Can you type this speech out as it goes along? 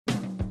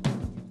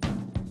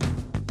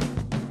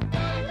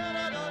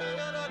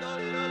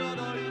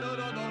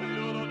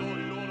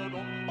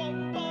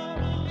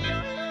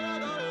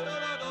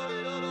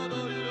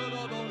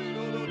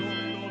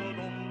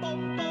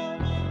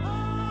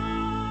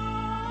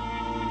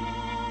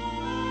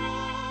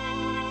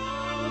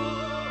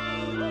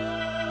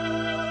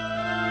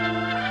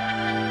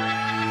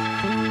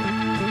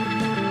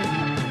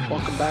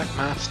back,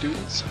 math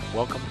students.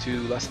 Welcome to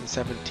lesson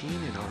 17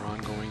 in our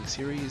ongoing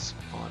series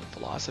on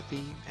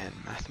philosophy and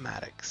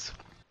mathematics.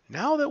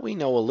 Now that we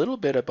know a little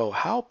bit about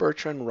how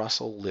Bertrand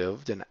Russell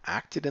lived and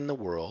acted in the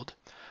world,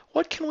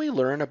 what can we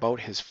learn about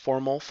his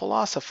formal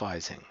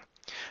philosophizing?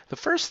 The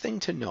first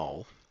thing to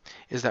know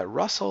is that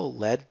Russell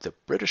led the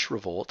British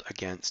revolt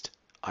against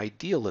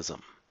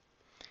idealism.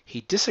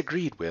 He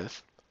disagreed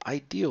with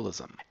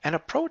idealism. An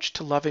approach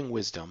to loving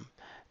wisdom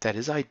that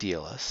is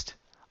idealist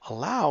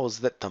allows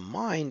that the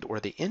mind or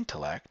the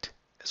intellect,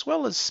 as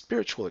well as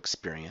spiritual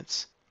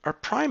experience, are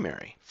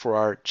primary for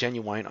our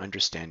genuine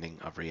understanding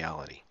of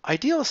reality.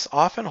 Idealists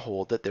often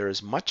hold that there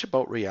is much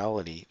about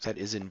reality that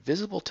is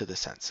invisible to the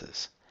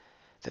senses,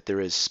 that there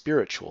is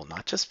spiritual,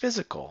 not just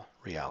physical,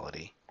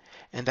 reality,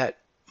 and that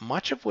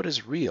much of what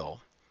is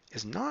real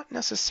is not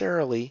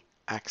necessarily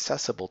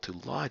accessible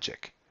to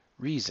logic,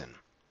 reason,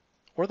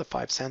 or the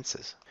five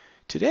senses.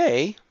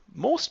 Today,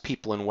 most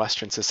people in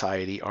Western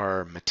society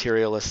are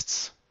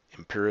materialists,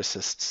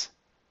 empiricists,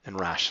 and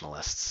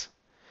rationalists.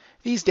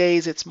 These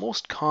days, it's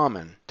most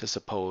common to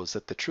suppose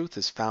that the truth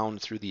is found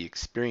through the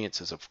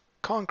experiences of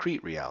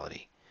concrete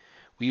reality.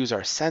 We use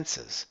our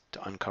senses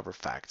to uncover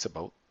facts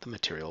about the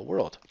material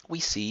world. We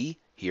see,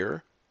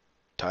 hear,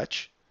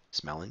 touch,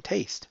 smell, and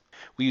taste.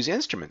 We use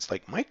instruments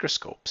like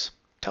microscopes,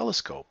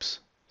 telescopes,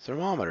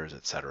 thermometers,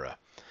 etc.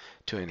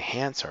 to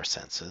enhance our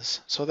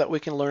senses so that we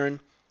can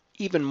learn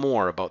even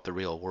more about the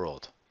real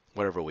world.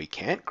 Whatever we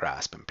can't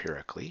grasp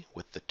empirically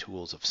with the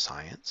tools of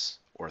science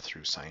or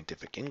through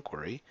scientific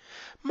inquiry,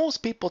 most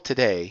people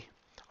today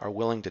are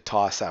willing to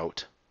toss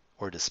out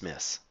or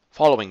dismiss.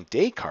 Following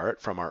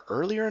Descartes from our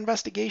earlier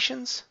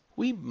investigations,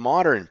 we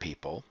modern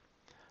people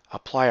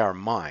apply our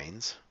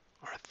minds,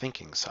 our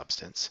thinking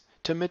substance,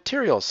 to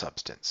material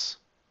substance,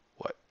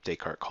 what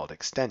Descartes called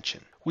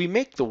extension. We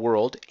make the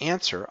world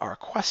answer our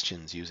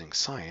questions using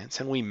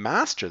science, and we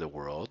master the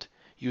world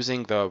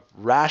using the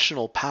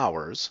rational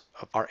powers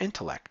of our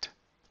intellect.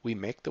 We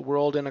make the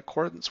world in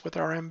accordance with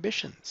our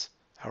ambitions,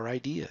 our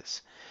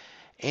ideas,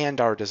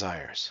 and our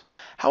desires.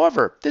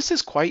 However, this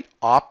is quite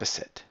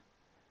opposite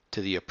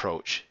to the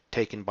approach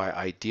taken by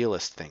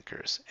idealist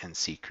thinkers and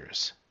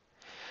seekers.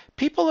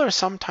 People are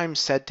sometimes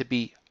said to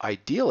be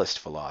idealist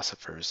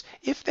philosophers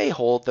if they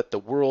hold that the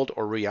world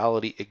or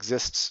reality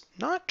exists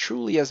not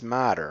truly as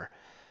matter,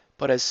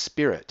 but as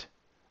spirit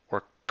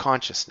or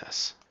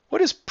consciousness.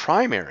 What is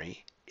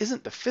primary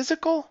isn't the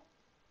physical,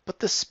 but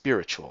the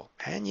spiritual.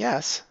 And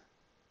yes,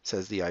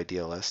 says the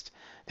idealist,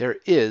 there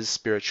is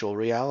spiritual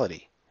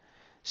reality.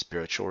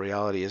 Spiritual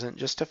reality isn't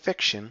just a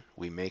fiction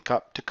we make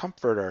up to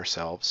comfort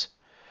ourselves.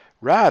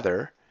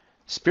 Rather,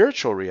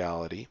 spiritual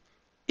reality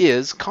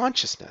is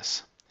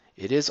consciousness.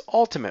 It is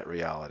ultimate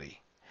reality.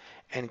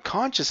 And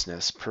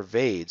consciousness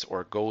pervades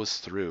or goes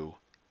through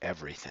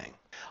everything.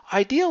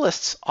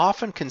 Idealists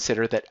often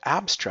consider that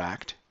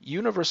abstract,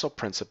 universal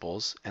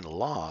principles and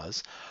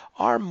laws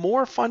are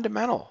more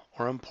fundamental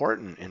or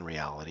important in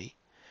reality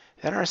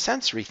than our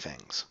sensory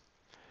things.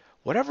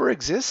 Whatever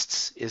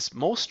exists is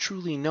most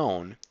truly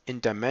known in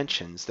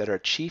dimensions that are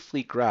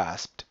chiefly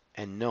grasped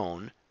and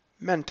known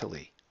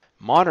mentally.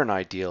 Modern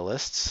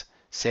idealists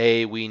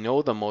say we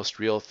know the most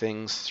real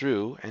things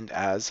through and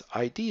as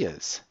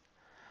ideas.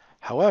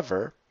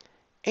 However,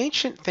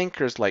 ancient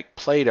thinkers like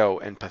Plato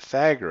and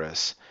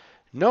Pythagoras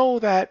know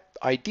that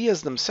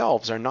ideas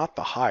themselves are not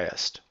the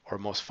highest or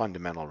most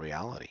fundamental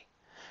reality,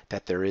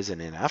 that there is an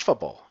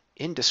ineffable,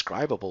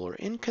 indescribable, or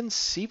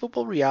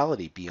inconceivable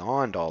reality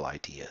beyond all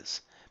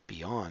ideas,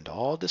 beyond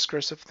all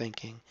discursive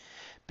thinking,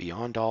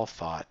 beyond all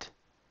thought,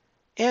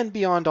 and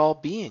beyond all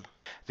being.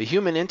 The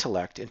human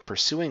intellect in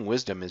pursuing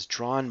wisdom is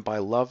drawn by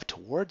love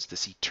towards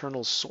this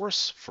eternal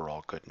source for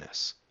all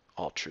goodness,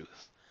 all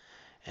truth,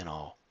 and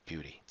all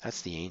beauty.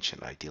 That's the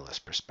ancient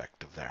idealist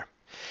perspective there.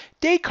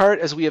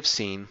 Descartes, as we have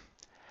seen,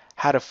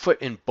 had a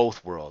foot in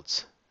both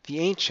worlds, the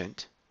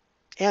ancient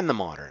and the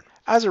modern.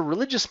 As a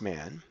religious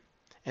man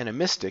and a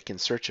mystic in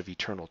search of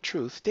eternal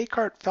truth,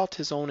 Descartes felt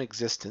his own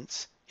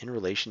existence in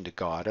relation to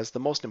God as the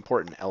most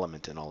important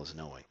element in all his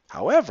knowing.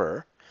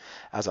 However,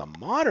 as a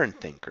modern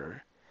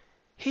thinker,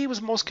 he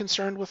was most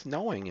concerned with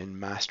knowing and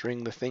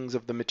mastering the things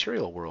of the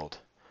material world,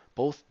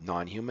 both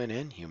non-human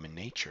and human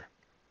nature.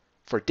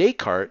 For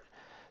Descartes,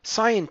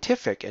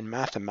 scientific and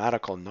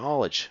mathematical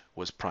knowledge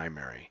was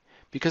primary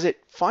because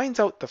it finds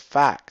out the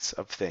facts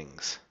of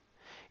things.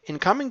 In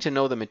coming to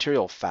know the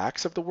material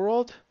facts of the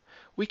world,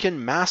 we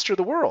can master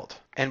the world.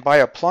 And by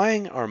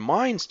applying our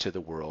minds to the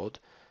world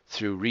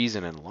through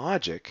reason and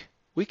logic,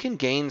 we can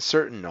gain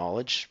certain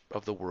knowledge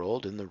of the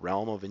world in the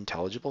realm of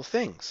intelligible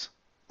things,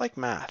 like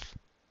math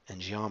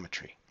and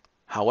geometry.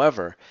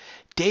 However,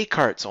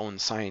 Descartes' own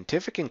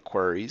scientific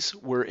inquiries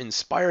were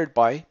inspired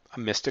by a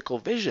mystical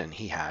vision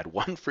he had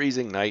one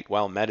freezing night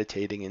while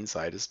meditating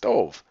inside a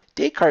stove.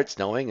 Descartes'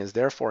 knowing is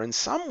therefore in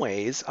some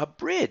ways a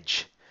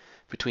bridge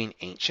between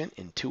ancient,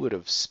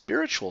 intuitive,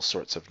 spiritual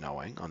sorts of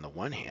knowing on the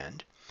one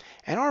hand,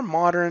 and our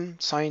modern,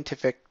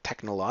 scientific,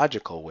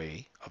 technological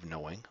way of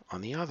knowing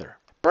on the other.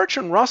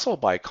 Bertrand Russell,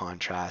 by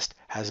contrast,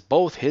 has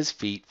both his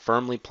feet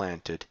firmly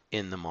planted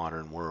in the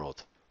modern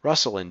world.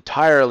 Russell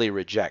entirely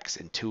rejects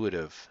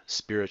intuitive,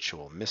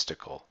 spiritual,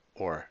 mystical,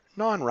 or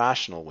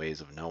non-rational ways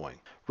of knowing.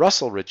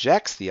 Russell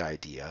rejects the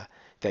idea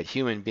that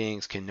human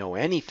beings can know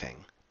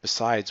anything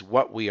besides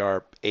what we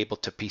are able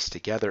to piece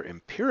together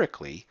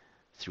empirically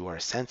through our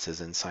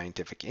senses and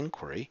scientific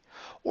inquiry,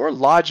 or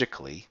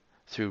logically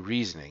through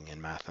reasoning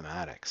and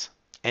mathematics.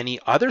 Any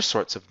other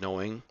sorts of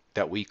knowing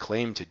that we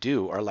claim to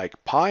do are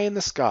like pie in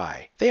the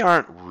sky. They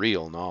aren't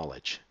real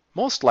knowledge.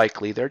 Most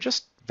likely they're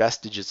just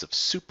vestiges of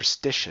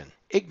superstition,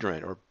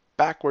 ignorant or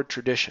backward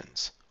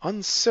traditions,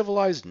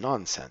 uncivilized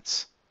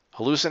nonsense,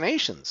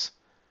 hallucinations,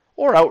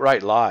 or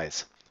outright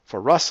lies.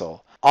 For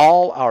Russell,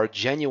 all our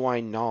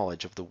genuine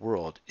knowledge of the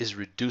world is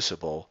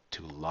reducible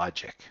to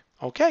logic.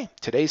 Okay,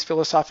 today's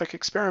philosophic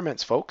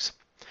experiments, folks.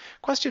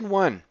 Question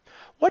 1.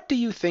 What do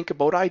you think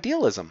about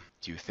idealism?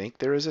 Do you think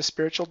there is a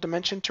spiritual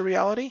dimension to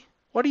reality?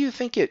 What do you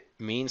think it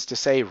means to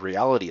say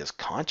reality is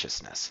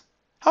consciousness?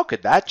 How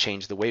could that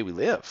change the way we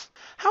live?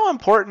 How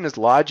important is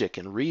logic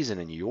and reason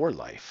in your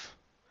life?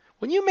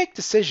 When you make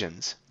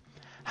decisions,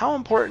 how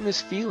important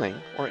is feeling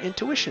or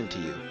intuition to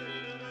you?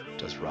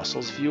 Does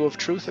Russell's view of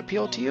truth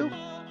appeal to you?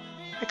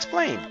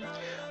 Explain.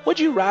 Would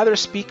you rather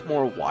speak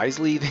more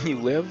wisely than you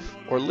live,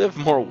 or live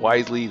more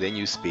wisely than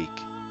you speak?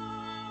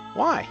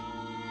 Why?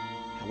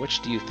 And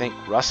which do you think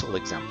Russell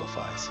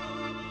exemplifies?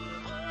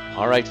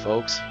 All right,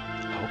 folks.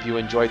 I hope you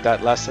enjoyed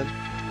that lesson.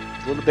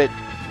 It's a little bit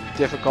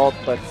difficult,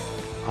 but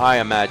I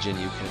imagine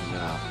you can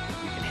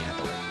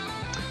handle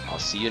it. I'll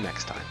see you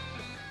next time.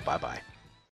 Bye-bye.